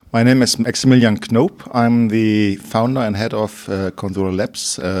My name is Maximilian Knop. I'm the founder and head of Konsole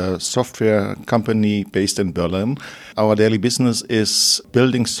Labs, a software company based in Berlin. Our daily business is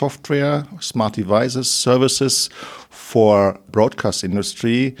building software, smart devices, services for broadcast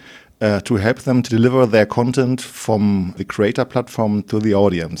industry to help them to deliver their content from the creator platform to the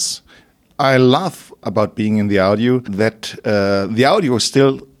audience. I love about being in the audio that the audio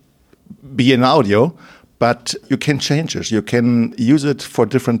still be an audio, but you can change it. You can use it for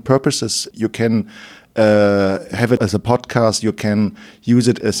different purposes. You can have it as a podcast. You can use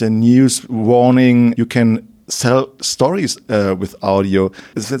it as a news warning. You can sell stories with audio.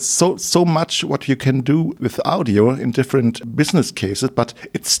 There's so much what you can do with audio in different business cases, but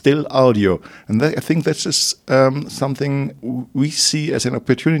it's still audio. And I think that's just something we see as an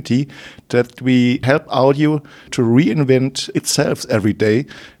opportunity that we help audio to reinvent itself every day,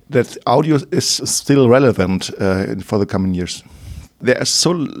 that audio is still relevant for the coming years. There are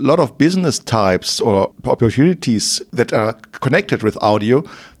so lot of business types or opportunities that are connected with audio.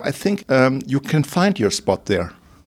 I think you can find your spot there.